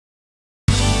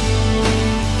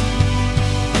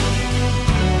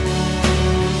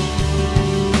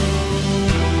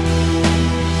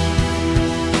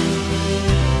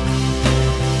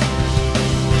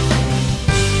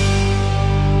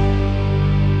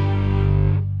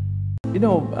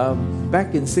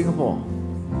Back in Singapore,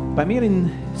 Bei mir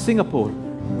in Singapur,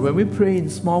 when we pray in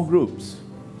small groups,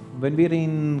 wenn wir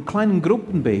in kleinen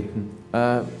Gruppen beten,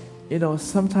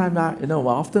 sometimes,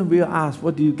 often we are asked,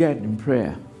 what do you get in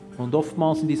prayer? und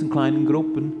oftmals in diesen kleinen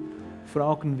Gruppen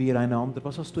fragen wir einander,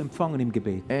 was hast du empfangen im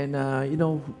Gebet? And,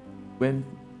 when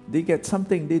they get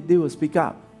something, they will speak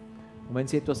up. Und wenn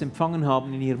sie etwas empfangen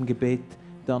haben in ihrem Gebet,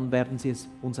 dann werden sie es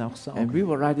uns auch And sagen. we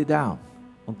will write it down.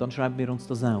 Und dann schreiben wir uns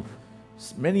das auf.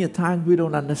 Many a times we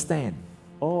don't understand.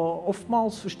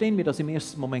 Oftmals verstehen wir das im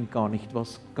ersten Moment gar nicht,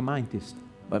 was gemeint ist.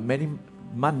 But many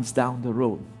months down the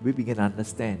road, we begin to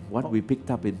understand what we picked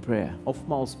up in prayer.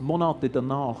 Oftmals Monate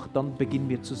danach, dann beginnen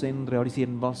wir zu sehen und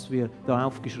realisieren, was wir da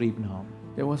aufgeschrieben haben.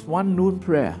 There was one noon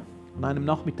prayer. An einem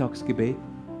Nachmittagsgebet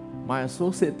My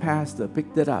associate pastor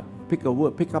picked it up, pick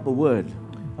up a word.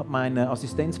 hat mein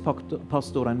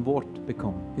Assistenzpastor ein Wort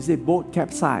bekommen. He said, boat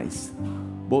capsize.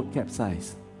 Boat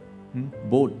capsize.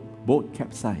 Boat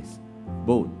capsize.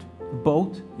 Boat.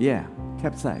 Boat, Yeah,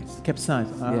 capsize. capsize,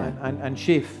 Yeah. ein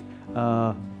Schiff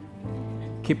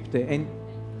kippte,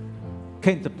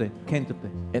 kenterte.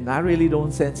 And I really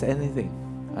don't sense anything.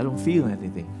 I don't feel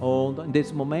anything. Und in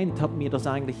diesem Moment hat mir das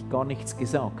eigentlich gar nichts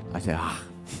gesagt. I said,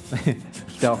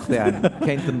 Ich dachte, ein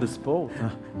kenterndes Boot.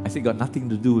 I said, got nothing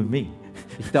to do with me.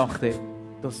 Ich dachte,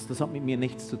 das hat mit mir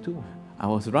nichts zu tun. I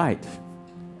was right.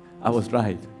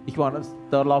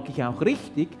 Da lag ich auch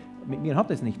richtig, mit mir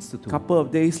hat es nichts zu A tun. couple of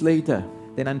days later,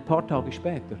 Denn ein paar Tage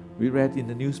später we read in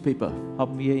the newspaper,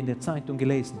 haben wir in der Zeitung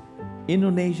gelesen,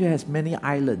 Indonesia has many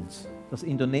islands. dass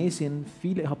Indonesien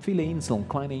hat viele Inseln,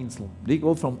 kleine Inseln.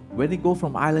 When they go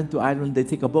from island to island, they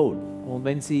take a boat. Und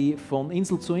wenn sie von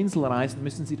Insel zu Insel reisen,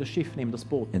 müssen sie das Schiff nehmen, das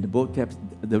Boot. And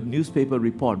the newspaper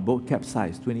report, boat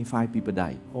capsized, 25 people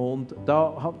died. Und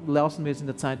da lasen wir es in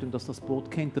der Zeitung, dass das Boot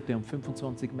kenterte und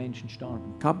 25 Menschen starben.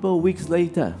 Couple of weeks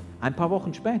later, Ein paar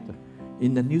Wochen später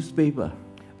in the newspaper,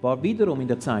 war wiederum in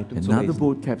der Zeitung zu another lesen,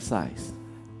 boat capsized.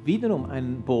 wiederum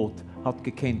ein Boot hat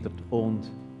gekentert und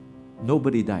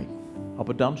Nobody died.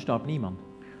 aber dann starb niemand.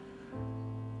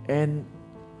 And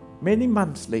many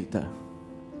months later,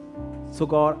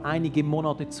 Sogar einige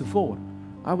Monate zuvor,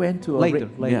 I went to a later,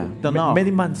 danach, many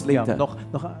months later,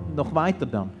 ja, noch weiter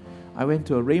dann, I went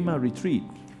to a Rhema retreat.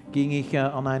 ging ich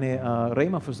an eine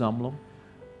Rema-Versammlung.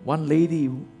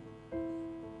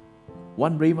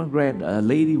 One Rhema grad, a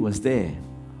lady was there.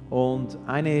 Und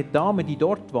eine Dame, die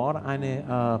dort war,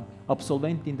 eine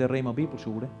Absolventin der Rema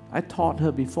Bibelschule. I taught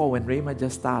her before when Rhema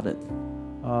just started.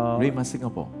 Rhema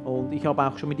Singapore. Und ich habe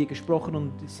auch schon mit ihr gesprochen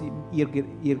und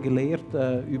ihr gelehrt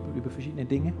über verschiedene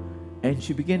Dinge. And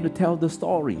she began to tell the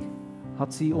story.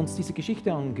 Hat sie uns diese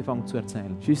Geschichte angefangen zu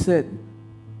erzählen. She said,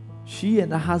 she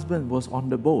and her husband was on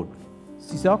the boat.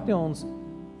 Sie sagte uns,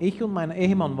 ich und mein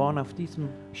Ehemann waren auf diesem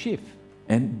Schiff.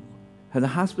 And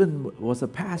her husband was a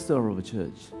pastor of a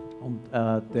church. Und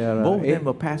Both of them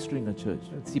were pastoring a church.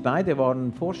 sie beide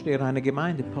waren Vorsteher einer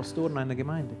Gemeinde, Pastoren einer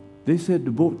Gemeinde. They said the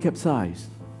boat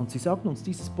capsized Und sie sagten uns,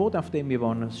 dieses Boot, auf dem wir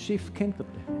waren, das Schiff kenterte.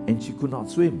 and she could not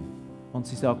swim. Und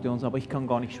sie sagte uns, aber ich kann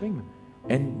gar nicht schwimmen.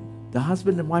 And the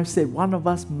husband and wife said, one of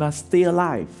us must stay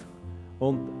alive.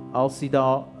 Und als sie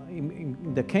da in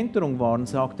der Kenterung waren,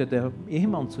 sagte der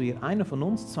Ehemann zu ihr, einer von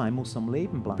uns zwei muss am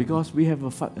Leben bleiben. Because they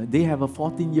have a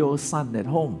 14-year-old son at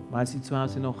home. Weil sie zu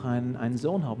Hause noch einen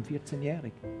Sohn haben,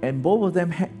 14-jährig. And both of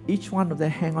them, each one of them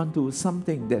hang on to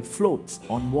something that floats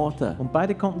on water. Und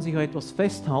beide konnten sich an etwas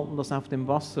festhalten, das auf dem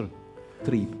Wasser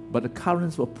trieb. But the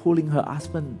currents were pulling her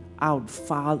husband out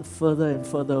further and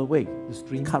further away. The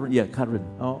stream. Current.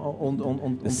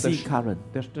 Und The sea current.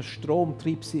 der Strom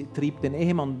trieb den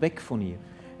Ehemann weg von ihr.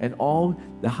 And all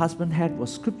the husband had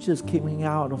was scriptures coming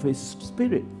out of his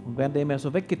spirit. Und währenddem er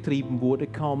so weggetrieben wurde,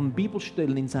 kamen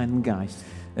Bibelstellen in seinen Geist.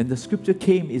 And the scripture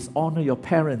came is honor your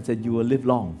parents and you will live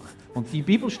long. Und die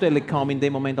Bibelstelle kam in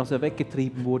dem Moment, als er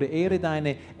weggetrieben wurde, ehre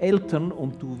deine Eltern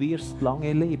und du wirst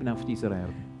lange leben auf dieser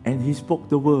Erde. And he spoke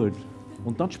the word.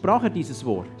 Und dann sprach er dieses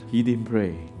Wort. He didn't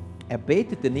pray. Er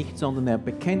betete nicht, sondern er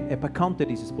bekannte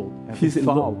dieses Wort. Er He said,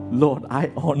 befahl. Lord, I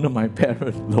honor my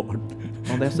parents, Lord.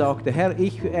 Und er sagte, Herr,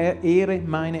 ich ehre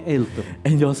meine Eltern.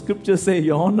 And your scripture say,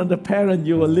 you honor the parent,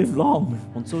 you will live long.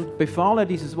 Und so befahl er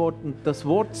dieses Wort. Und das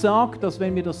Wort sagt, dass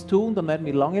wenn wir das tun, dann werden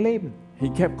wir lange leben. He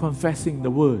kept confessing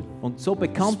the word. Und so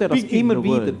bekannte er das Speaking immer the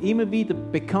word. wieder. Immer wieder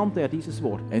bekannte er dieses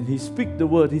Wort. And he speak the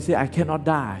word. He said, I cannot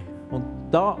die. Und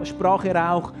da sprach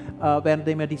er auch,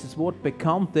 währenddem er dieses Wort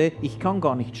bekannte, ich kann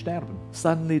gar nicht sterben.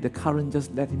 Suddenly the current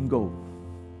just let him go.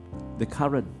 The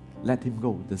current let him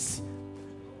go.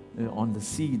 On the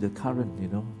sea, the current,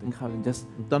 the current just...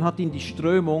 Und dann hat ihn die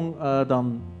Strömung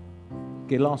dann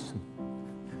gelassen.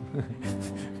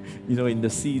 You know, in the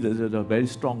sea, there's a very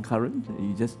strong current.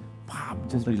 You just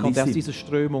Dann release konnte er aus him, dieser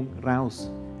Strömung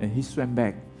raus. and he swam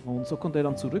back. Und so konnte er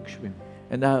dann zurückschwimmen.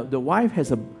 And the wife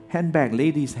has a handbag,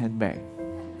 ladies' handbag.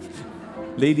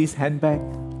 Ladies' handbag.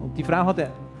 Und die Frau hatte,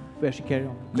 where she carry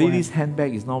on? Go ahead. Ladies'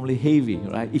 handbag is normally heavy,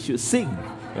 right? It should sink,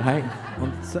 right?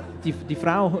 Und die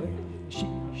Frau,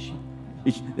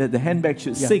 The handbag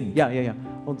should ja, sink. ja.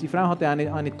 Und die Frau hatte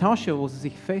eine Tasche, wo sie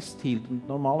sich festhielt. Und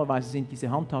normalerweise sind diese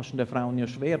Handtaschen der Frauen ja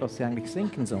schwer, dass sie eigentlich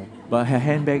sinken sollen. But her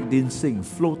handbag didn't sink,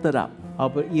 floated up.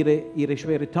 Aber ihre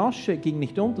schwere Tasche ging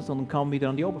nicht unter, sondern kam wieder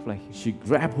an die Oberfläche. She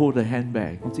grabbed hold of the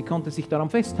handbag. Und sie konnte sich daran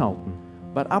festhalten.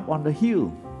 But up on the hill,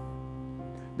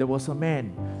 there was a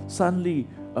man. Suddenly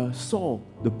saw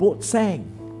the boat sank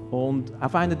Und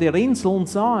auf einer der Inseln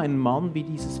sah ein Mann, wie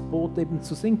dieses Boot eben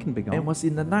zu sinken and begann. was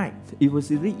in the night. It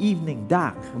was in the evening,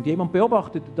 dark. Und jemand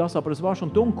beobachtete das, aber es war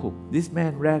schon dunkel. This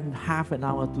man ran half an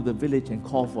hour to the village and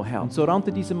called for help. Und so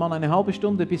rannte dieser Mann eine halbe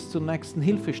Stunde bis zur nächsten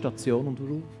Hilfestation und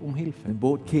rief um Hilfe. And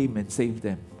boat came and saved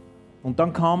them. Und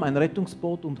dann kam ein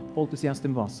Rettungsboot und holte sie aus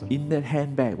dem Wasser. In that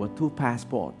handbag were 2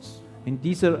 passports. In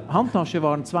dieser Handtasche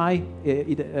waren 2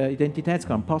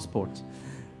 Identitätskarten, Passports.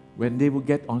 When they would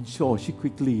get on shore, she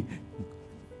quickly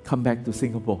come back to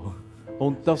Singapore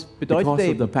Und das because of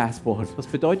the bedeutet, passport.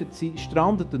 sie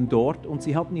strandeten dort und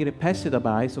sie hatten ihre Pässe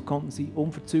dabei, so konnten sie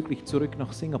unverzüglich zurück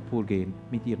nach Singapur gehen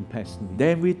mit ihren Pässen.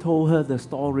 Then we told her the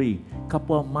story.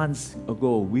 Couple of months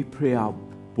ago, we prayed our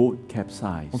boat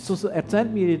capsized. Und so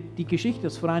erzählten wir die Geschichte,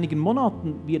 dass vor einigen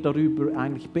Monaten wir darüber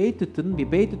eigentlich beteten. Wir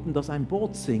beteten, dass ein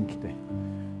Boot sinkte.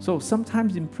 So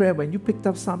sometimes in prayer, when you picked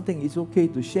up something, it's okay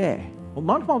to share. Und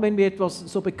manchmal, wenn wir etwas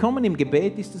so bekommen im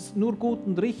Gebet, ist es nur gut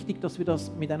und richtig, dass wir das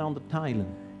miteinander teilen.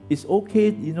 It's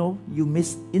okay, you know, you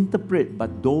misinterpret, but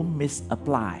don't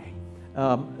misapply.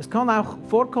 Es kann auch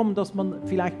vorkommen, dass man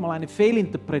vielleicht mal eine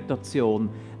Fehlinterpretation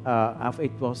auf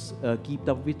etwas gibt,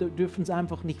 aber wir dürfen es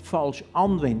einfach nicht falsch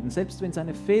anwenden. Selbst wenn es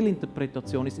eine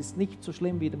Fehlinterpretation ist, ist es nicht so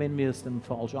schlimm, wie wenn wir es dann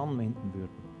falsch anwenden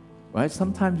würden. Right?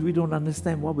 Sometimes we don't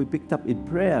understand what we picked up in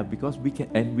prayer because we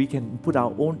can put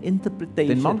our own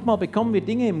interpretation. Denn manchmal bekommen wir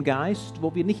Dinge im Geist,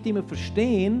 wo wir nicht immer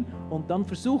verstehen, und dann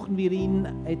versuchen wir ihnen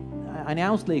eine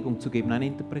Auslegung zu geben, eine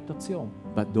Interpretation.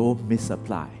 But don't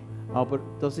misapply. Aber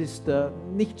das ist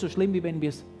nicht so schlimm, wie wenn wir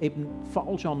es eben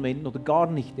falsch anwenden oder gar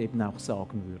nicht eben auch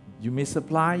sagen würden. You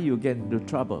misapply, you get into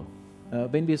trouble.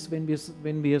 Wenn wir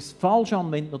es falsch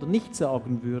anwenden oder nicht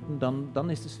sagen würden, dann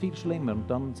ist es viel schlimmer und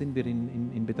dann sind wir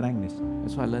in Bedrängnis.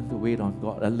 That's why I learned to wait on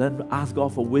God. I learned to ask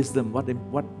God for wisdom. What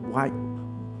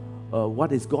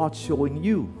is God showing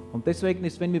you? Und deswegen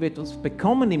ist, wenn wir etwas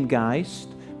bekommen im Geist,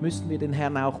 müssen wir den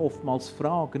Herrn auch oftmals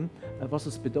fragen, was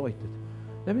es bedeutet.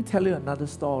 Let me tell you another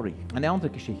story. Eine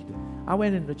andere Geschichte. I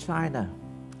went into China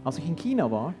Als ich in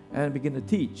China war and I began to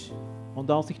teach.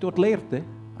 und als ich dort lehrte,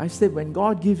 I said, when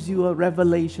God gives you a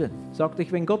revelation, sagte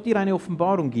ich, wenn Gott dir eine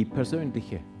Offenbarung gibt,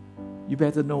 persönliche, you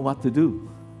better know what to do.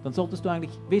 dann solltest du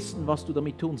eigentlich wissen, was du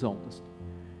damit tun solltest.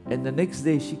 And the next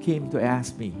day she came to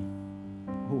ask me.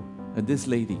 Who? This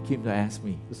lady came to ask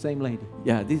me. The same lady.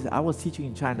 Yeah, I was teaching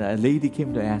in China. A lady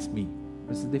came to ask me.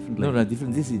 This is a different No, lady. no,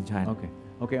 different. This is in China.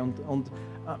 Okay, und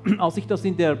als ich das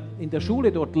in der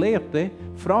Schule dort lehrte,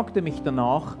 fragte mich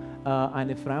danach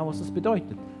eine Frau, was das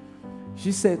bedeutet.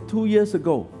 She said, 2 years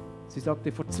ago, Sie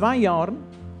sagte, vor 2 Jahren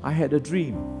I had a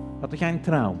dream. hatte ich einen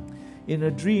Traum. In a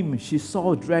dream, she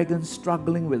saw a dragon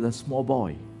struggling with a small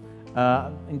boy.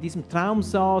 In diesem Traum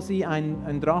sah sie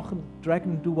einen Drachen,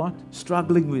 Dragon do what?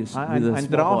 Struggling with a Ein small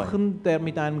Drachen, der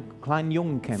mit einem kleinen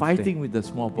Jungen boy. kämpfte. Fighting with a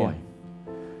small boy. Ja. And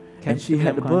Kämpfte she mit had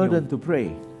a einem kleinen burden Jungen. to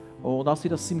pray. Und als sie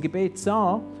das im Gebet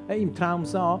sah, im Traum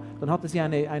sah, dann hatte sie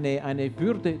eine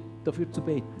Bürde, dafür zu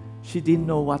beten. She didn't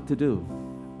know what to do.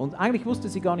 Und eigentlich wusste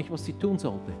sie gar nicht, was sie tun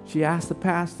sollte. She asked the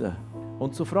pastor.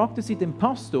 Und so fragte sie den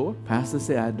Pastor, Pastor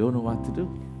said, I don't know what to do.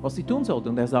 was sie tun sollte.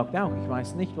 Und er sagte auch, ich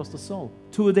weiß nicht, was das soll.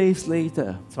 2 days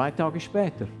later, 2 Tage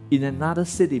später, in another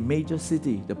city, major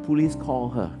city, the police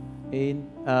called her.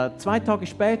 2 Tage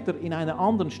später in einer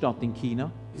anderen Stadt in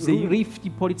China, Sie- rief die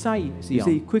Polizei sie He an.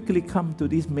 said, quickly come to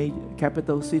this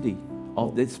capital city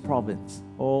of this province.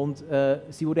 Und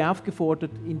sie wurde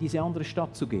aufgefordert, in diese andere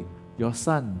Stadt zu gehen. Your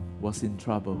son was in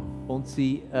trouble. Und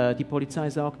die Polizei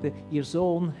sagte, ihr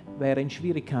Sohn wäre in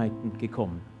Schwierigkeiten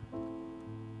gekommen.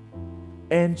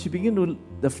 And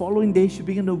the following day, she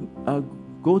began to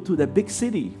go to the big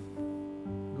city.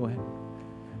 Go ahead.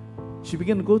 She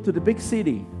began to go to the big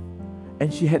city.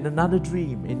 And she had another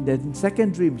dream. In the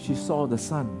second dream, she saw the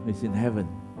son is in heaven.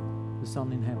 The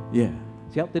son in heaven. Yeah.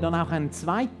 Sie hatte dann auch einen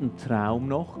zweiten Traum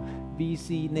noch, wie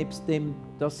sie nebst dem,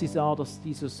 dass sie sah, dass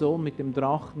dieser Sohn mit dem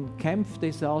Drachen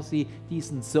kämpfte, sah sie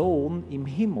diesen Sohn im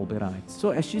Himmel bereits. So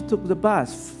as she took the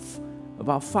bus,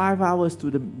 about 5 hours to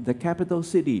the capital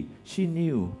city, she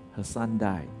knew her son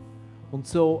died. Und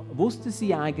so wusste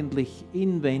sie eigentlich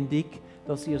inwendig,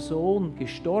 dass ihr Sohn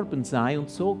gestorben sei, und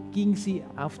so ging sie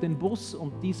auf den Bus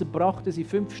und dieser brachte sie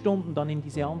 5 Stunden dann in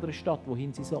diese andere Stadt,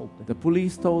 wohin sie sollte. The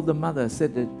police told the mother,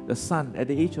 said that the son at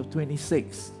the age of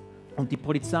 26 Und die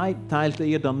Polizei teilte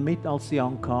ihr dann mit, als sie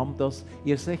ankam, dass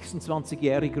ihr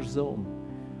 26-jähriger Sohn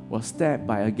was stabbed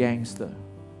by a gangster.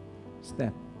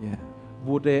 Yeah.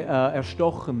 wurde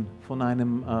erstochen von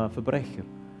einem Verbrecher.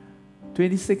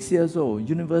 26 years old,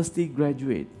 university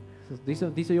graduate.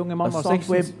 Dieser junge Mann war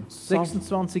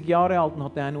 26 Jahre alt und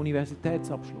hatte einen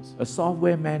Universitätsabschluss. A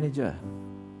software manager,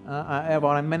 Er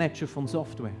war ein Manager von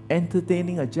Software.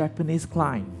 entertaining a Japanese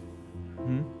client.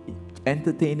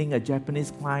 Entertaining a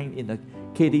Japanese client in a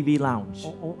KTV lounge.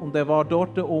 Und er war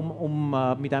dort, um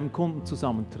mit einem Kunden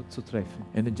zusammenzutreffen.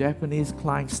 And the Japanese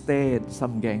client stared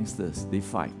some gangsters. They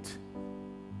fight.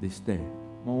 They stare.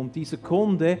 Und dieser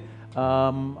Kunde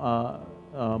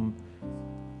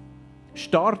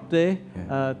starrte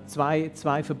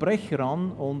zwei Verbrecher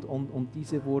an und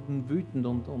diese wurden wütend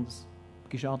und es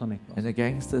geschah dann etwas. And the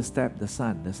gangster stabbed the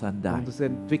son. The son Und died. es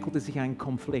entwickelte sich ein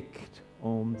Konflikt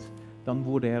und dann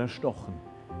wurde er erstochen.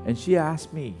 And she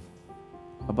asked me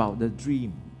about the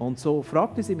dream. Und so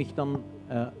fragte sie mich dann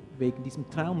wegen diesem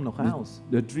Traum noch aus.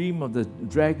 The dream of the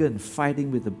dragon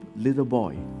fighting with a little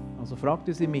boy. Also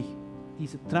fragte sie mich,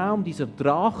 dieser Traum, dieser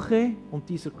Drache und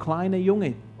dieser kleine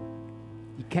Junge,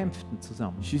 die kämpften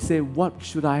zusammen. She said, "What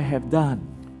should I have done?"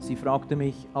 Sie fragte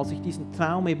mich, als ich diesen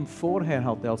Traum eben vorher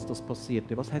hatte, als das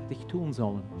passierte, was hätte ich tun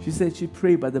sollen? She said she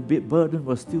prayed, but the burden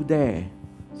was still there.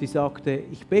 Sie sagte,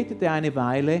 ich betete eine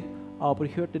Weile, aber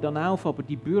ich hörte dann auf, aber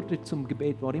die Bürde zum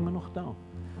Gebet war immer noch da.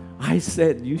 I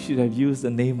said, "You should have used the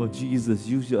name of Jesus.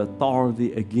 Use your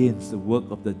authority against the work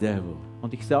of the devil."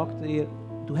 Und ich sagte ihr,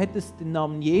 du hättest den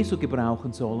Namen Jesu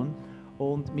gebrauchen sollen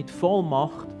und mit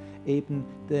Vollmacht eben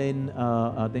den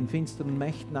finsteren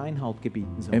Mächten Einhalt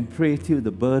gebieten sollen. And pray till the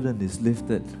burden is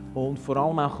lifted. Und vor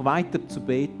allem auch weiter zu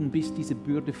beten, bis diese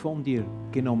Bürde von dir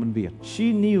genommen wird.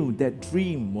 She knew that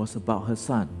dream was about her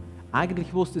son.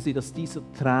 Eigentlich wusste sie, dass dieser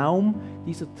Traum,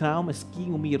 es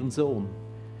ging um ihren Sohn.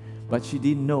 But she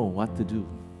didn't know what to do.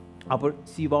 Aber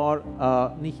sie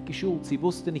war nicht geschult, sie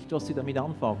wusste nicht, was sie damit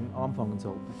anfangen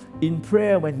sollte. In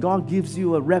prayer, when God gives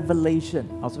you a revelation,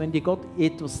 Also wenn dir Gott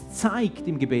etwas zeigt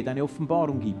im Gebet, eine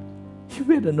Offenbarung gibt, you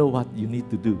better know what you need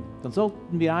to do. dann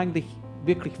sollten wir eigentlich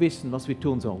wirklich wissen, was wir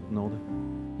tun sollten, oder?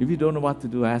 If you don't know what to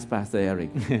do, ask Pastor Erich.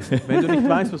 Wenn du nicht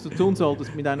weißt, was du tun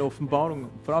solltest mit einer Offenbarung,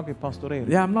 frage Pastor Erich.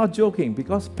 Yeah, I'm not joking,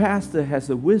 because pastor has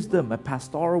a wisdom, a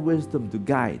pastoral wisdom to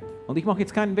guide. Und ich mache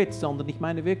jetzt keinen Witz, sondern ich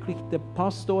meine wirklich, der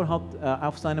Pastor hat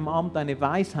auf seinem Amt eine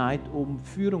Weisheit, um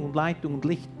Führung und Leitung und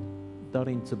Licht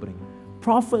darin zu bringen.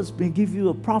 Prophets may give you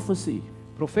a prophecy,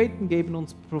 Propheten geben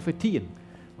uns Prophetien,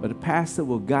 but the pastor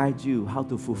will guide you how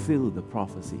to fulfill the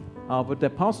prophecy. aber der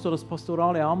Pastor, das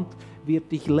pastorale Amt,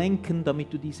 wird dich lenken,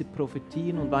 damit du diese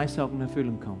Prophetien und Weissagen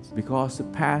erfüllen kannst. Because the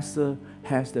pastor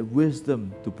has the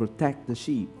wisdom to protect the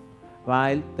sheep.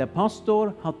 Weil der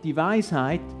Pastor hat die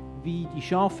Weisheit, wie die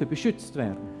Schafe beschützt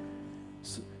werden.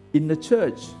 In the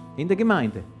church, In der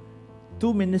Gemeinde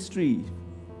two ministry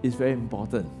is very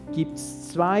important. gibt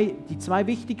es die zwei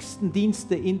wichtigsten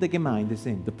Dienste in der Gemeinde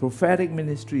sind The prophetic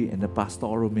ministry and the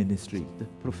pastoral ministry. das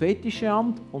prophetische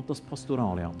Amt und das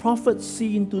pastorale Amt. Prophets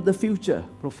see into the future,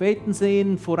 Propheten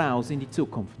sehen voraus in die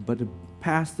Zukunft. but the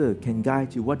pastor can guide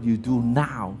you what you do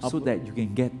now so Aber- that you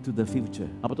can get to the future.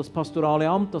 Aber das pastorale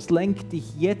Amt, das lenkt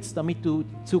dich jetzt, damit du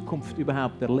die Zukunft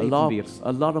überhaupt erleben wirst.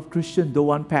 A lot of Christians don't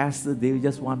want pastors, they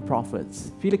just want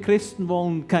prophets. Viele Christen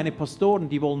wollen keine Pastoren,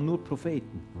 die wollen nur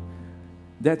Propheten.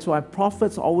 That's why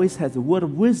prophets always has a word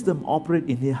of wisdom operate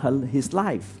in his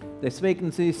life. Deswegen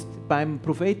ist beim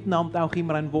Prophetenamt auch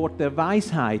immer ein Wort der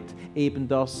Weisheit, eben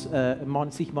das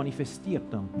sich manifestiert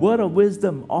dann. Word of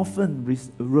wisdom often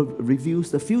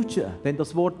reveals the future. Denn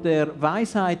das Wort der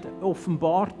Weisheit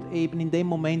offenbart eben in dem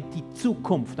Moment die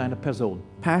Zukunft einer Person.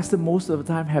 Pastor most of the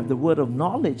time have the word of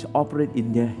knowledge operate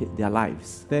in their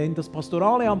lives. Denn das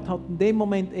pastorale Amt hat in dem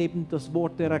Moment eben das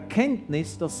Wort der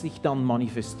Erkenntnis, das sich dann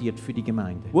manifestiert für die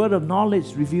Gemeinde. Word of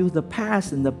knowledge reveals the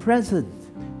past and the present.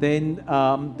 Denn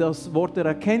das Wort der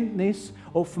Erkenntnis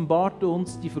offenbart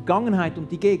uns die Vergangenheit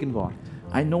und die Gegenwart.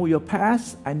 I know your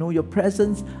past, I know your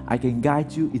presence, I can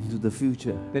guide you into the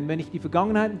future. Denn wenn ich die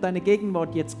Vergangenheit und deine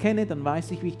Gegenwart jetzt kenne, dann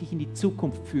weiß ich, wie ich dich in die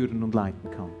Zukunft führen und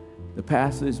leiten kann. The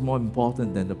pastor is more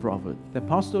important than the prophet. Der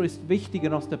Pastor ist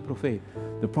wichtiger als der Prophet.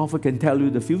 The prophet can tell you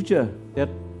the future, Der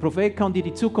Prophet kann dir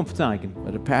die Zukunft zeigen.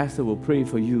 but the pastor will pray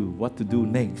for you what to do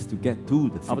next to get to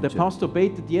the Aber der future. Pastor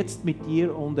betet jetzt mit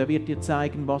dir und er wird dir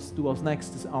zeigen, was du als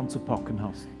nächstes anzupacken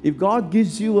hast. If God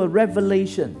gives you a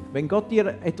revelation, Wenn Gott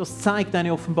dir etwas zeigt,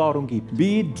 eine Offenbarung gibt,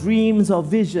 be it dreams or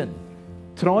vision,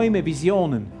 Träume,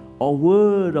 Visionen or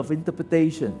word of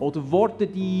interpretation, oder Worte,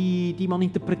 die man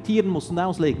interpretieren muss und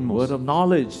auslegen muss, word of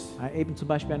knowledge, eben zum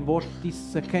Beispiel ein Wort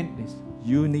dieses Erkenntnis,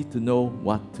 you need to know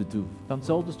what to do. dann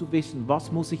solltest du wissen,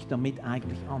 was muss ich damit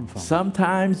eigentlich anfangen.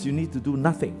 Sometimes you need to do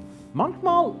nothing.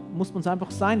 Manchmal muss man es einfach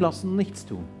sein lassen und nichts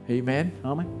tun. Amen.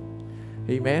 Amen.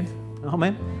 Amen.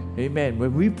 Amen. Amen.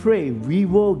 When we pray,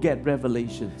 we will get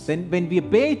revelations. Denn wenn wir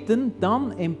beten,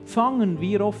 dann empfangen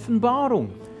wir Offenbarung.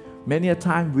 Many a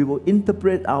time we will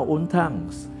interpret our own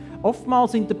tongues.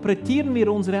 Oftmals interpretieren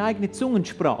wir unsere eigene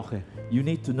Zungensprache. You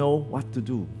need to know what to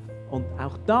do. Und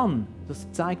auch dann, das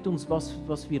zeigt uns,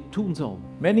 was wir tun sollen.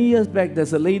 Many years back,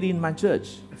 there's a lady in my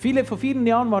church. Vor vielen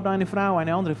Jahren war da eine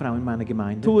andere Frau in meiner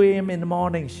Gemeinde. 2 a.m. in the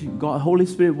morning, Holy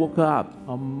Spirit woke her up.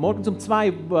 Morgens um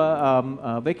 2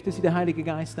 weckte sie der Heilige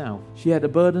Geist auf. She had a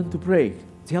burden to pray.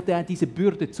 Sie hatte diese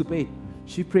Bürde zu beten.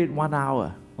 She prayed 1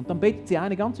 hour Und dann betet sie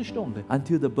eine ganze Stunde,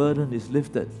 until the burden is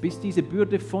lifted. bis diese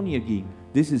Bürde von ihr ging.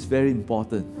 This is very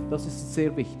important. Das ist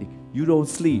sehr wichtig. You don't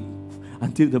sleep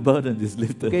until the burden is Du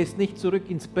lifted. gehst nicht zurück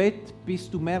ins Bett, bis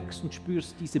du merkst und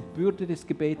spürst, diese Bürde des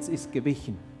Gebets ist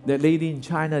gewichen. That lady in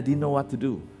China didn't know what to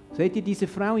do. Seht ihr, diese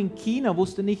Frau in China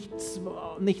wusste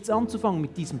nichts anzufangen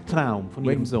mit diesem Traum von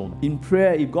ihrem Sohn. In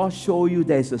prayer, if God show you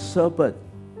there's a serpent,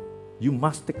 you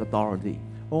must take authority.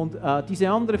 Und diese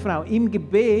andere Frau im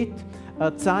Gebet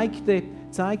zeigte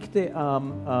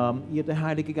ihr der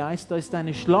Heilige Geist, da ist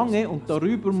eine Schlange und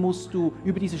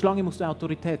über diese Schlange musst du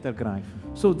Autorität ergreifen.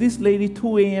 So this lady,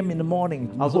 2 a.m. in the morning,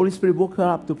 the Also- Holy Spirit woke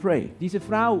her up to pray. Diese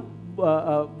Frau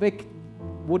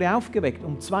wurde aufgeweckt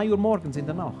um 2 Uhr morgens in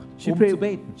der Nacht, She um zu prayed,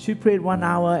 beten. she prayed 1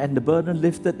 hour and the burden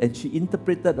lifted and she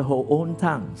interpreted her own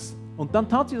tongues. Und dann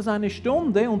tat sie das eine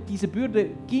Stunde und diese Bürde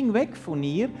ging weg von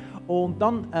ihr und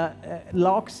dann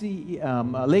legte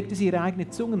sie ihre eigene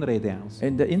Zungenrede aus.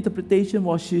 And the interpretation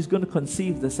was she's going to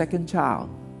conceive the second child.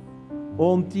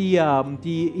 Und die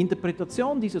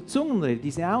Interpretation dieser Zungenrede,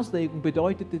 diese Auslegung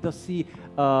bedeutete, dass sie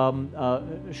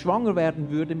schwanger werden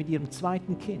würde mit ihrem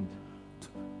zweiten Kind.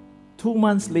 2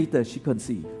 months later, she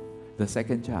conceived the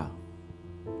second child.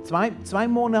 Zwei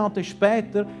Monate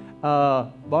später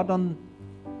war dann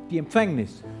die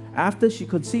Empfängnis. After she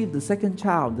conceived the second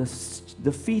child,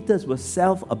 the fetus was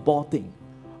self-aborting.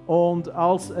 Und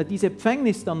als diese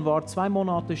Empfängnis dann war, 2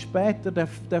 Monate später,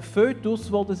 der Fötus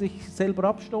wollte sich selber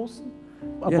abstoßen.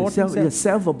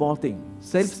 Self-aborting.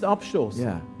 Selbst abstoßen.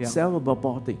 Yeah,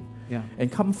 self-aborting. Ja.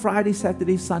 And come Friday,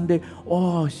 Saturday, Sunday,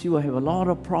 she will have a lot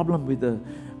of problem with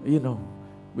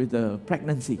the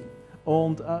pregnancy.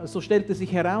 Und so stellte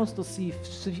sich heraus, dass sie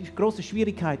große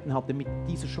Schwierigkeiten hatte mit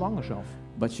dieser Schwangerschaft.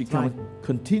 But she Right.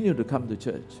 continued to come to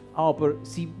church. Aber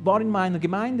sie war in meiner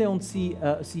Gemeinde und sie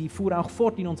fuhr auch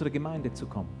fort, in unsere Gemeinde zu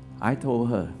kommen. I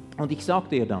told her, Und ich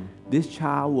sagte ihr dann, this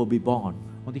child will be born.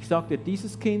 und ich sagte ihr,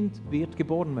 dieses Kind wird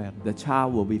geboren werden. The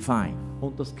child will be fine.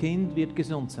 Und das Kind wird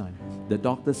gesund sein. The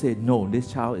doctor said, no,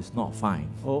 this child is not fine.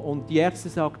 Und die Ärzte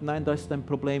sagten, nein, da ist ein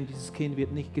Problem, dieses Kind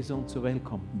wird nicht gesund zur Welt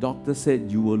kommen. Doctor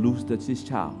said, you will lose this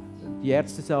child. Die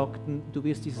Ärzte sagten, du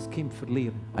wirst dieses Kind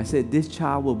verlieren. I said, this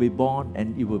child will be born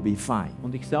and it will be fine.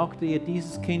 Und ich sagte ihr,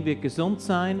 dieses Kind wird gesund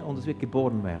sein und es wird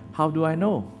geboren werden. How do I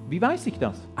know? Wie weiß ich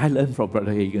das? I learned from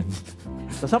Brother Hagen.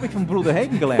 Das habe ich von Bruder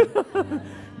Hagen gelernt.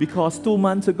 Because 2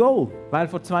 months ago, Weil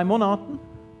vor 2 Monaten,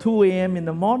 2 a.m. in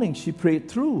the morning, she prayed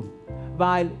through.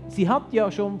 weil sie hat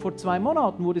ja schon vor 2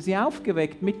 Monaten, wurde sie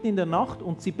aufgeweckt, mitten in der Nacht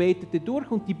und sie betete durch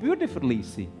und die Bürde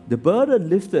verließ sie. The burden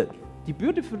lifted. Die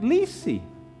Bürde verließ sie.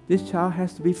 This child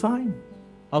has to be fine.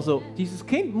 Also dieses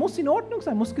Kind muss in Ordnung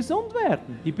sein, muss gesund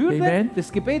werden. Die Bürde Amen.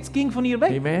 des Gebets ging von ihr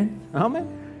weg. Amen. Amen.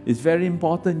 It's very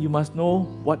important. You must know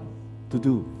what to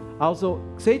do. Also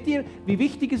seht ihr, wie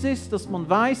wichtig es ist, dass man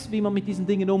weiß, wie man mit diesen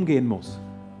Dingen umgehen muss.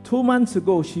 2 months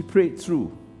ago, she prayed through.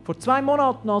 Vor 2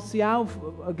 Monaten, als sie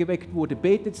aufgeweckt wurde,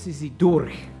 betete sie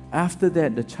durch. After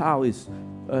that,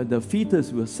 the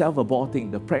fetus was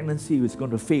self-aborting. The pregnancy was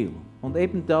going to fail. Und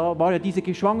eben da war ja diese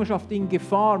Schwangerschaft in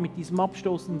Gefahr mit diesem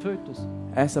abstoßenden Fötus.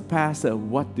 As a pastor,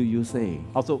 what do you say?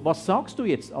 Also was sagst du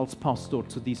jetzt als Pastor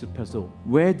zu dieser Person?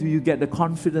 Where do you get the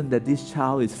confidence that this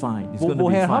child is fine? It's going to be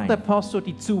Woher hat der fine. Pastor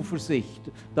die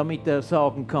Zuversicht, damit er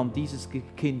sagen kann, dieses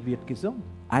Kind wird gesund?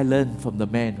 I learned from the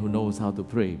man who knows how to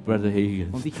pray, Brother Hagen.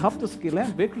 Und ich habe das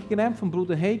gelernt, wirklich gelernt von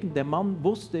Bruder Hagen. Der Mann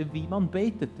wusste, wie man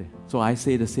betete. So I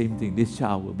say the same thing. This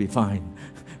child will be fine.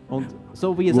 Und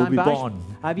so wie es Will ein be Beispiel, born.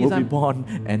 Will be born,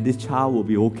 and this child will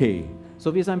be okay.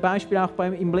 so wie es ein Beispiel auch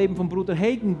im Leben von Bruder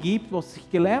Hagen gibt, was ich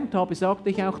gelernt habe, sagte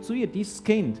ich auch zu ihr, dieses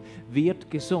Kind wird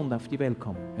gesund auf die Welt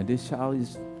kommen. And this child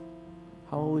is,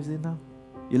 how old is it now?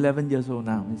 11 years old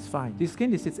now. It's fine. Dieses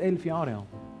Kind ist jetzt 11 Jahre alt.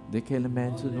 De que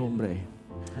man su nombre.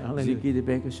 Halleluja. Ziki de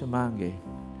beka shamange.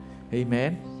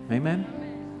 Amen. Amen.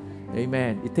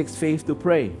 Amen. It takes faith to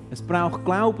pray. Es braucht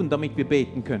Glauben, damit wir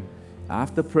beten können.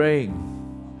 After praying,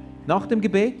 Nach dem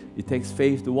Gebet it takes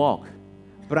faith to walk.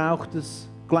 braucht es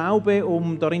Glaube,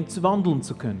 um darin zu wandeln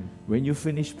zu können. When you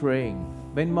finish praying,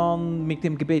 Wenn man mit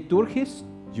dem Gebet durch ist,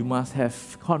 you must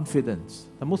have confidence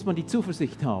dann muss man die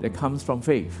Zuversicht haben. that comes from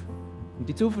faith. Und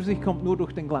die Zuversicht kommt nur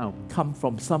durch den Glauben. Come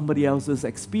from somebody else's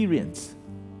experience.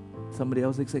 Somebody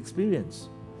else's experience.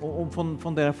 Und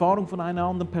von der Erfahrung von einer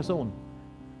anderen Person.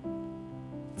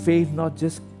 Faith not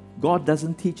just, God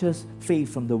doesn't teach us faith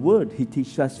from the word. He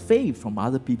teaches us faith from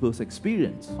other people's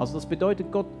experience. Also das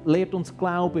bedeutet, Gott lehrt uns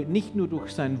Glaube nicht nur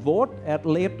durch sein Wort, er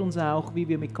lehrt uns auch, wie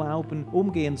wir mit Glauben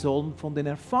umgehen sollen, von den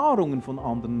Erfahrungen von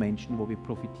anderen Menschen, wo wir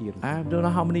profitieren. I don't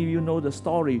know how many of you know the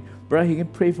story. Brother, he can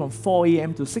pray from 4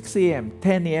 a.m. to 6 a.m.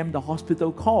 10 a.m. the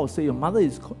hospital calls, say your mother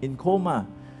is in coma.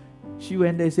 She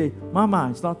went there and said, Mama,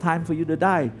 it's not time for you to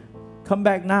die. Come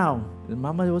back now. And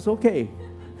Mama was okay.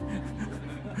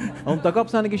 Und da gab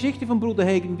es eine Geschichte von Bruder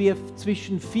Hagen, wie er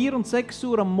zwischen 4 und 6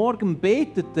 Uhr am Morgen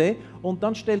betete und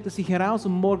dann stellte sich heraus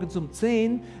morgens um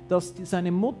 10, dass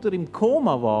seine Mutter im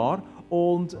Koma war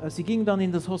und sie ging dann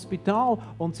in das Hospital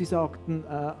und sie sagten,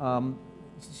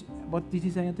 what did he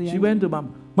say at the She end? went to Mom,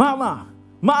 Mama,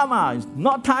 Mama, it's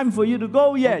not time for you to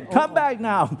go yet. Come back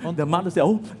now. And the mother said,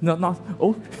 oh, no, not,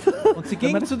 oh. Und sie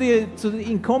ging zu der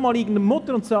in Koma liegenden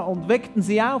Mutter und weckten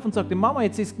sie auf und sagte, Mama,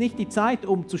 jetzt ist nicht die Zeit,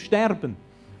 um zu sterben.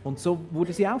 Und so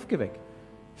wurde sie aufgeweckt.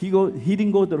 He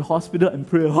didn't go to the hospital and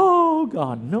pray, oh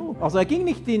God, no. Also er ging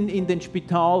nicht in den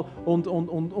Spital und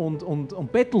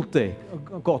bettelte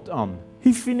Gott an.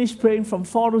 He finished praying from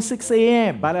 4 to 6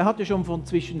 a.m. Weil er hatte schon von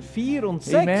zwischen 4 und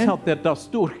 6 Amen. hat er das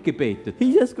durchgebetet.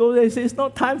 He just goes there and says, it's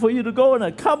not time for you to go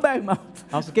and come back, Mom.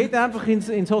 Also geht er einfach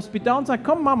ins Hospital und sagt,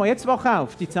 komm Mama, jetzt wach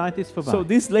auf, die Zeit ist vorbei. So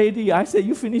this lady, I said,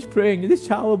 you finish praying, this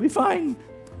child will be fine.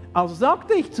 Also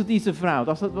sagte ich zu dieser Frau,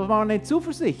 das war eine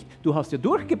Zuversicht. Du hast ja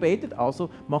durchgebetet, also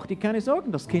mach dir keine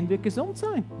Sorgen, das Kind wird gesund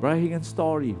sein. Brother Hagen's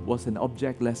story was an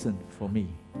object lesson for me.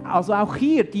 Also auch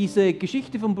hier, diese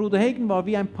Geschichte von Bruder Hagen war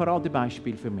wie ein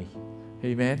Paradebeispiel für mich.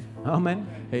 Amen. Amen.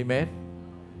 Amen.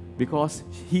 Because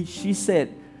she said,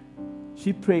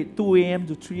 she prayed 2 a.m.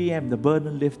 to 3 a.m. The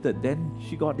burden lifted. Then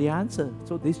she got the answer.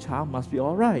 So this child must be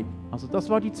all right. Also das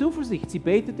war die Zuversicht. Sie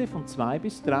betete von 2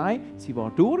 bis 3, sie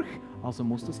war durch, also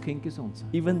muss das Kind gesund sein.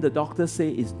 Even the doctors say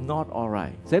it's not all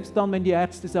right. Selbst dann, wenn die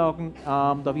Ärzte sagen,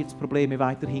 da wird es Probleme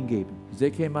weiterhin geben.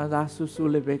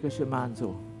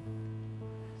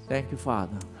 Thank you,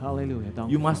 Father. Halleluja,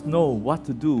 danke. You must know what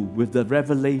to do with the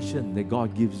revelation that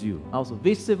God gives you. Also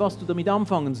wisse, was du damit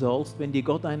anfangen sollst, wenn dir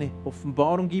Gott eine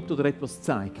Offenbarung gibt oder etwas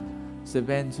zeigt.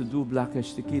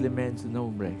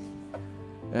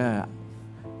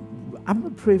 I'm going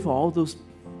to pray for all those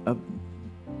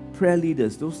prayer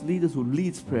leaders, those leaders who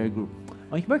lead prayer group.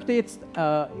 Und ich möchte jetzt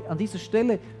an dieser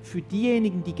Stelle für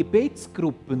diejenigen, die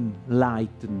Gebetsgruppen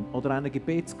leiten oder einer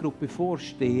Gebetsgruppe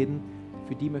vorstehen,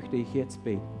 für die möchte ich jetzt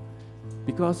beten.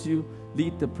 Because you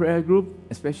lead the prayer group,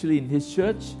 especially in his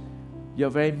church, you're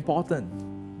very important.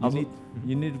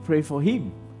 You need to pray for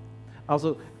him.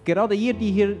 Also gerade ihr,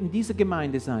 die hier in dieser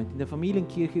Gemeinde seid, in der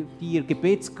Familienkirche, die ihr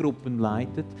Gebetsgruppen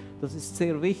leitet, das ist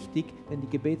sehr wichtig, denn die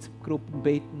Gebetsgruppen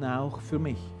beten auch für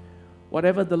mich.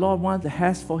 Whatever the Lord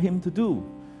has for him to do,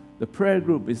 the prayer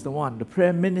group is the one, the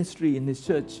prayer ministry in his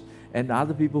church, and the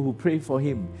other people who pray for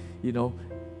him, you know,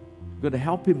 going to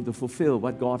help him to fulfill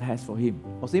what God has for him.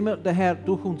 Was immer der Herr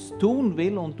durch uns tun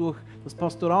will und durch das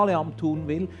pastorale Amt tun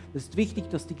will, es ist wichtig,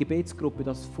 dass die Gebetsgruppe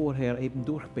das vorher eben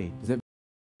durchbetet.